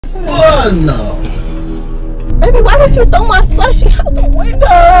Oh no. Baby, why would you throw my slushy out the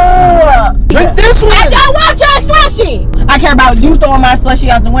window? Drink this one. I don't want your slushy. I care about you throwing my slushy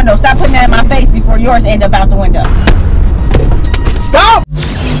out the window. Stop putting that in my face before yours end up out the window. Stop.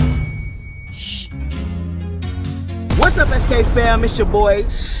 Shh. What's up, SK fam? It's your boy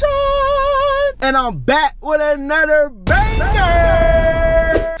Shawn, and I'm back with another banger.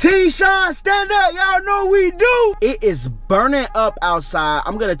 Team Shawn, stand up. Y'all know we do. It is burning up outside.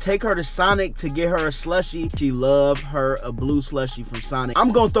 I'm gonna take her to Sonic to get her a slushy. She loved her a blue slushy from Sonic.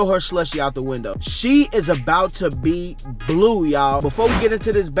 I'm gonna throw her slushy out the window. She is about to be blue, y'all. Before we get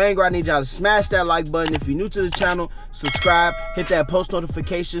into this banger, I need y'all to smash that like button. If you're new to the channel, subscribe, hit that post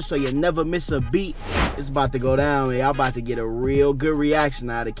notification so you never miss a beat. It's about to go down, man. Y'all about to get a real good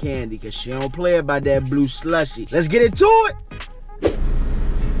reaction out of Kandi, because she don't play about that blue slushy. Let's get into it.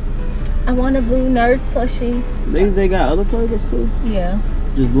 I want a blue nerd slushy. They got other flavors too? Yeah.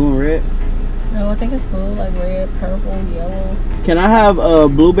 Just blue and red? No, I think it's blue, like red, purple, yellow. Can I have a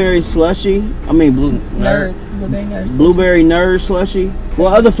blueberry slushy? I mean Blueberry nerd slushy. Blueberry nerd slushy?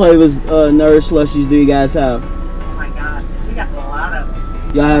 What other flavors nerd slushies do you guys have? Oh my god, we got a lot of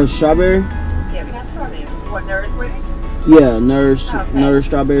them. Y'all have strawberry? Yeah, we got strawberry. What, nerd with it? Yeah, nerd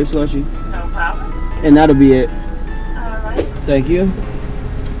strawberry slushy. No problem. And that'll be it. Alright. Thank you.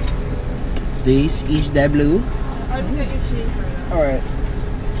 This is that blue. I'll just get your cheese right now. Alright.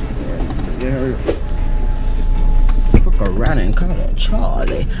 Get her. Fuck around and call her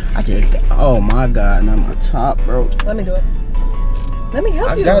Charlie. I just got, oh my god, now my top broke. Let me do it. Let me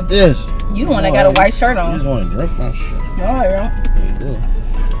help you. I got this. You the one that got a white shirt I on. just want to drink my shit. No, I don't. You do.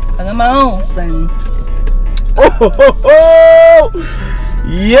 I got my own thing. Oh,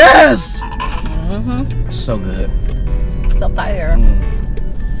 yes! Mm-hmm. So good. So fire.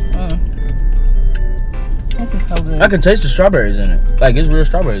 This is so good. I can taste the strawberries in it. Like, it's real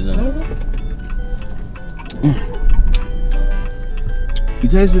strawberries in it. You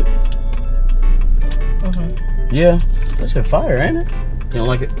taste it? Yeah. That shit fire, ain't it? You don't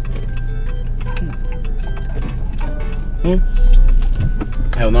like it?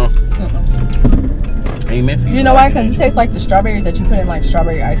 Hell no. Ain't meant for you. You know why? Because it tastes like the strawberries that you put in like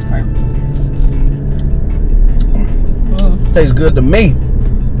strawberry ice cream. Tastes good to me.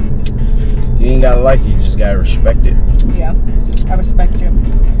 You ain't gotta like it, you just gotta respect it. Yeah, I respect you.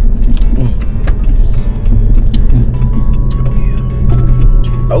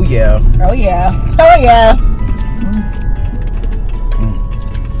 Oh yeah. Oh yeah. Oh yeah.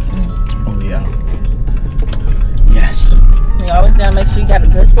 Oh yeah. Yes. You always gotta make sure you got a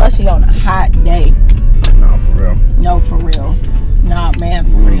good slushy on a hot day. No, for real. No, for real. Nah, man,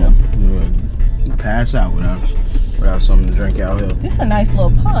 for real. You pass out without something to drink out here. This is a nice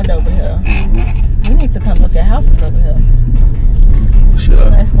little pond over here. We need to come look at houses over here. Sure.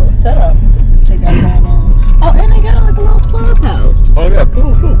 Nice little setup they got going on. Oh, and they got like a little clubhouse. Oh yeah,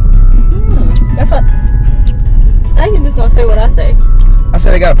 cool. That's what. Now you just gonna say what I say. I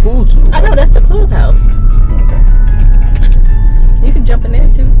said they got a pool too. I know, that's the clubhouse. Okay. You can jump in there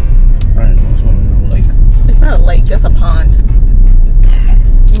too. I didn't know it's one in the lake. It's not a lake, that's a pond.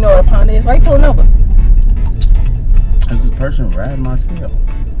 You know what a pond is? Why you pulling over? There's this person riding my tail.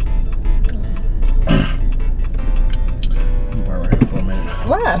 I'm right here for a minute.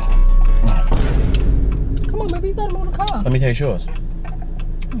 Why? Come on, baby, you gotta move the car. Let me taste yours.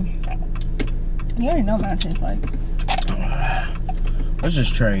 You already know mine tastes like. Let's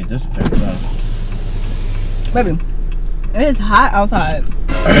just trade. This tastes better. Baby, it's hot outside.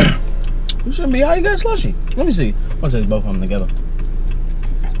 You shouldn't be hot. You got a slushy. Let me see. I'll taste both of them together.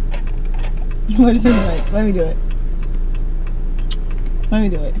 What does it like? Let me do it. Let me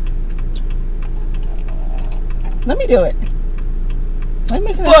do it. Let me do it. Let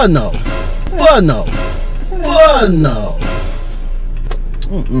me Fuck no. Fuck no. Fuck no.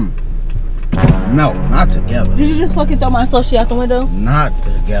 No, not together. Did you just fucking throw my slushy out the window? Not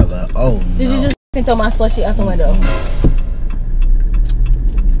together. Oh no. Did you just fucking throw my slushy out the window?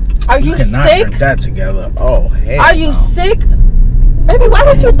 Are you cannot sick? drink that together. Oh hell. Are you no. sick? Baby, why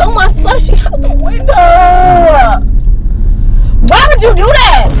would you throw my slushy out the window? Why would you do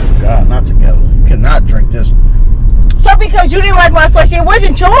that? God, not together. You cannot drink this. So because you didn't like my slushy, it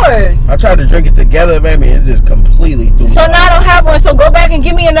wasn't yours. I tried to drink it together, baby. It just completely threw me So off. now I don't have one. So go back and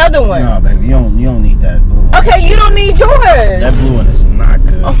give me another one. No, baby, you don't need that blue one. Okay, you don't need yours. That blue one is not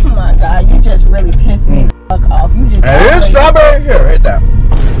good. Oh my god, you just really pissed me the fuck off. You just. Hey, it's strawberry. Here, hit that.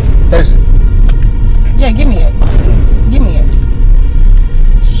 Taste it. Yeah, give me it. Give me it.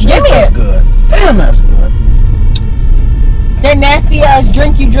 Give me That's it. good. Damn, that's good. That nasty ass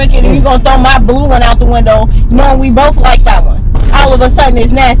drink you drinking and you gonna throw my blue one out the window knowing we both like that one. I all of a sudden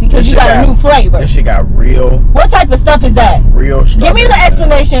it's nasty because you got a new flavor. This shit got real. What type of stuff is that? Real strawberry. Give me the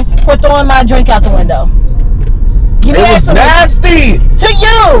explanation for throwing my drink out the window. Give me it was nasty. To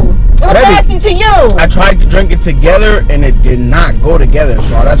you. It was nasty to you. I tried to drink it together and it did not go together.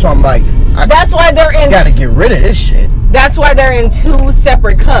 So that's why I'm like, that's why they're in. Gotta get rid of this shit. That's why they're in 2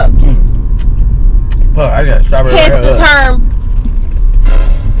 separate cups. Fuck, I got strawberry. Hence the term.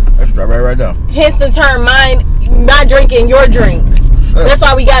 That's strawberry right there. Hence the term my drink and your drink. That's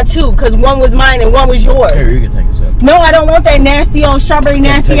why we got 2, because one was mine and one was yours. Here, you can take a sip. No, I don't want that nasty old strawberry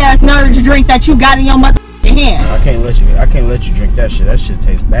nasty ass nerd drink that you got in your mother hand. I can't let you drink that shit. That shit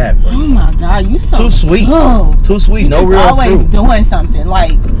tastes bad for you. Oh my god, you so too sweet. Oh. Too sweet. No real always fruit. Doing something.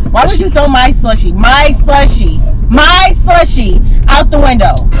 Like, why would you throw my slushy out the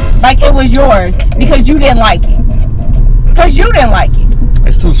window like it was yours because you didn't like it?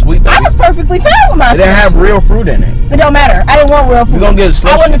 It's too sweet, baby. I was perfectly fine with my It didn't have real fruit in it. It don't matter. I didn't want real fruit. We're gonna get a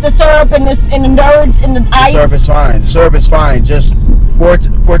slushy. I wanted the syrup and the nerds and the ice. The syrup is fine. The syrup is fine. Just for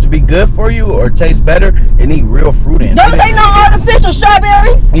it to be good for you or taste better, it needs real fruit in it. Those ain't no artificial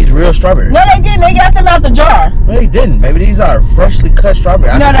strawberries. These real strawberries. No, they didn't. They got them out the jar. No, they didn't, baby. These are freshly cut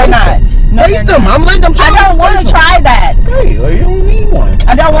strawberries. No, they're not. No, taste them. I'm letting them try. I don't want to try that. Hey, well, you don't need one.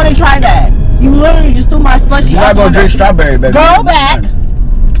 I don't want to try that. You literally just threw my slushy. You're not gonna drink strawberry, baby. Go back.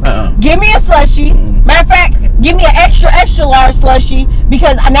 Give me a slushy. Matter of fact, give me an extra large slushy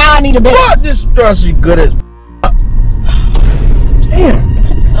because now I need a big. What? This slushy good as. Damn.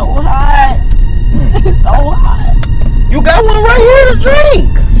 It's so hot. It's so hot. You got one right here to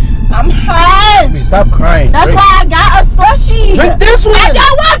drink. I'm hot. Baby, stop crying. That's why I got a slushy. Drink this one. I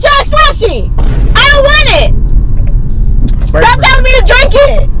don't want your slushy. I don't want it. Stop telling me to drink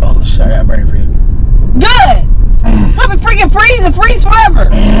it. Oh shit, I got brain for you. Good. Let me freaking freeze forever.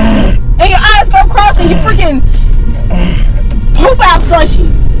 And your eyes go cross and you freaking poop out slushy.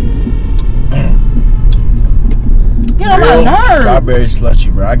 Get on my nerves. Strawberry slushy,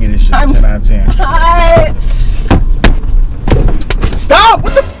 bro. I get this shit 10 out of 10. Hot. Stop!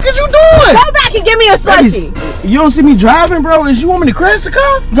 What the fuck is you doing? Go back and give me a slushy. You don't see me driving, bro? Is you want me to crash the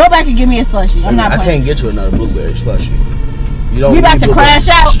car? Go back and give me a slushy. I'm not playing. I can't get you another blueberry slushy. We about to crash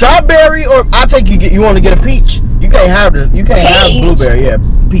out. Strawberry, or I'll take you. You want to get a peach? You can't have the. You can't have blueberry. Yeah,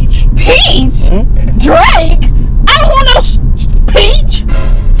 peach. Peach? Drake? I don't want no peach.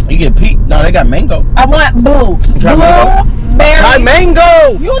 You get peach. No, they got mango. I want blue. Try mango. Try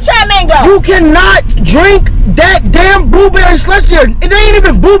mango. You try mango. You cannot drink that damn blueberry slushy. It ain't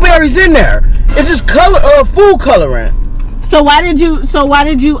even blueberries in there. It's just color, food coloring. So why did you? So why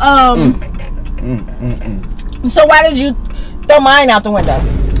did you throw mine out the window?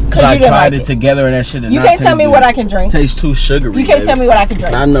 Because you didn't tried like it together and that shit. You can't tell me what I can drink. Tastes too sugary. You can't tell me what I can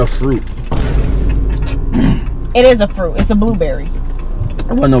drink. Not enough fruit. It is a fruit. It's a blueberry.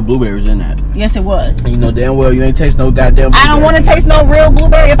 There wasn't no blueberries in that. Yes, it was. And you know damn well you ain't taste no goddamn blueberry. I don't want to taste no real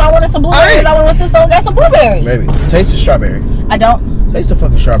blueberry. If I wanted some blueberries, I would want to got some blueberries. Baby, taste the strawberry. I don't. Taste the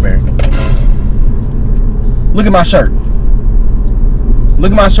fucking strawberry. Look at my shirt.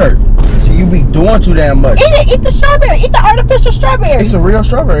 Look at my shirt. See, you be doing too damn much. Eat it. Eat the strawberry. Eat the artificial strawberry. It's a real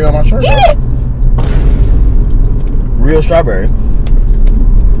strawberry on my shirt. Eat it. Real strawberry.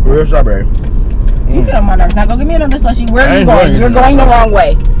 Real strawberry. You get on my nerves. Now go give me another slushy. Where are you going? You're going the wrong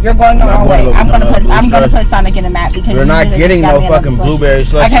way. You're going the wrong way. I'm gonna put Sonic in the map because you're not getting no fucking blueberry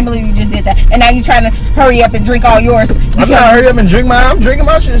slushy. I can't believe you just did that. And now you're trying to hurry up and drink all yours. I'm not hurry up and drink mine. I'm drinking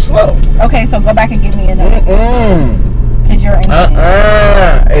my shit slow. Okay, so go back and give me another. Cause you're insane.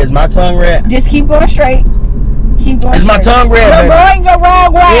 Is my tongue red? Just keep going straight. Keep going. Is my tongue red? You're going the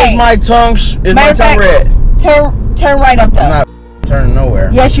wrong way. Is my tongue? Is my tongue red? Turn right up there. I'm not turning nowhere.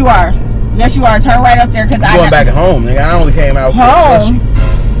 Yes, you are. Yes, you are. Turn right up there, cause I'm going back at home, nigga. I only came out for a slushy.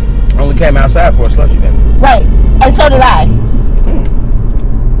 I only came outside for a slushy, baby. Right, and so did I.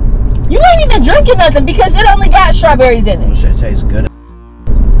 You ain't even drinking nothing because it only got strawberries in it. This shit tastes good.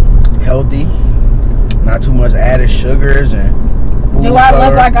 Healthy. Not too much added sugars and food Do I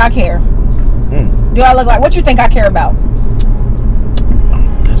look like I care? Do I look like what you think I care about?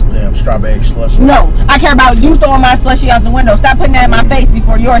 This damn strawberry slushy. No, I care about you throwing my slushy out the window. Stop putting that in my face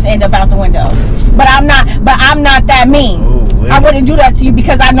before yours end up out the window. But I'm not that mean. Ooh, I wouldn't do that to you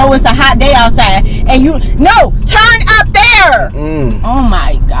because I know it's a hot day outside. And turn up there. Oh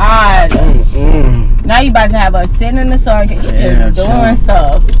my God. Now you about to have us sitting in the sun because you just doing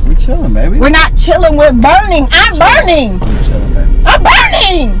stuff. We chilling, baby. We're not chilling. We're burning. I'm burning. We chilling, baby. I'm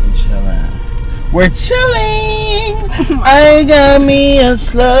burning. We chilling. We're chilling. I got me a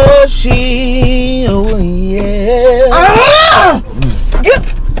slushy. Oh yeah.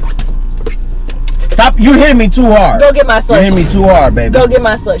 Stop Stop. You're hitting me too hard. Go get my slushy. You're hitting me too hard, baby. Go get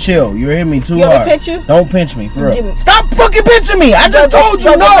my slushy. Chill. You're hitting me too You hard. want me to pinch you? Don't pinch me, for real. Me. Stop fucking pinching me. I just told you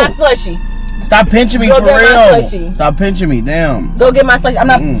go no. Go get my slushy. Stop pinching me, go for get real. My slushy. Stop pinching me. Damn. Go get my slushy. I'm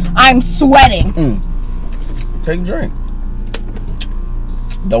not. I'm sweating. Take a drink.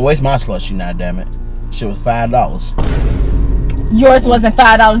 Don't waste my slushy now, damn it. Shit was $5. Yours wasn't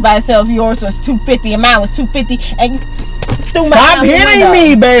 $5 by itself. Yours was $2.50 and mine was $2.50. And you threw my Stop hitting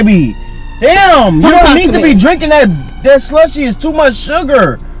me, baby. Damn. You don't need to be drinking that slushy. It's too much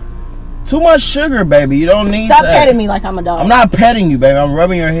sugar. Too much sugar, baby. You don't need Stop that. petting me like I'm a dog. I'm not petting you, baby. I'm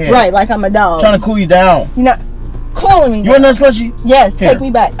rubbing your head. Right, like I'm a dog. I'm trying to cool you down. You're not cooling me down. You want that slushy? Yes, Here. take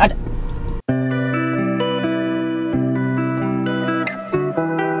me back.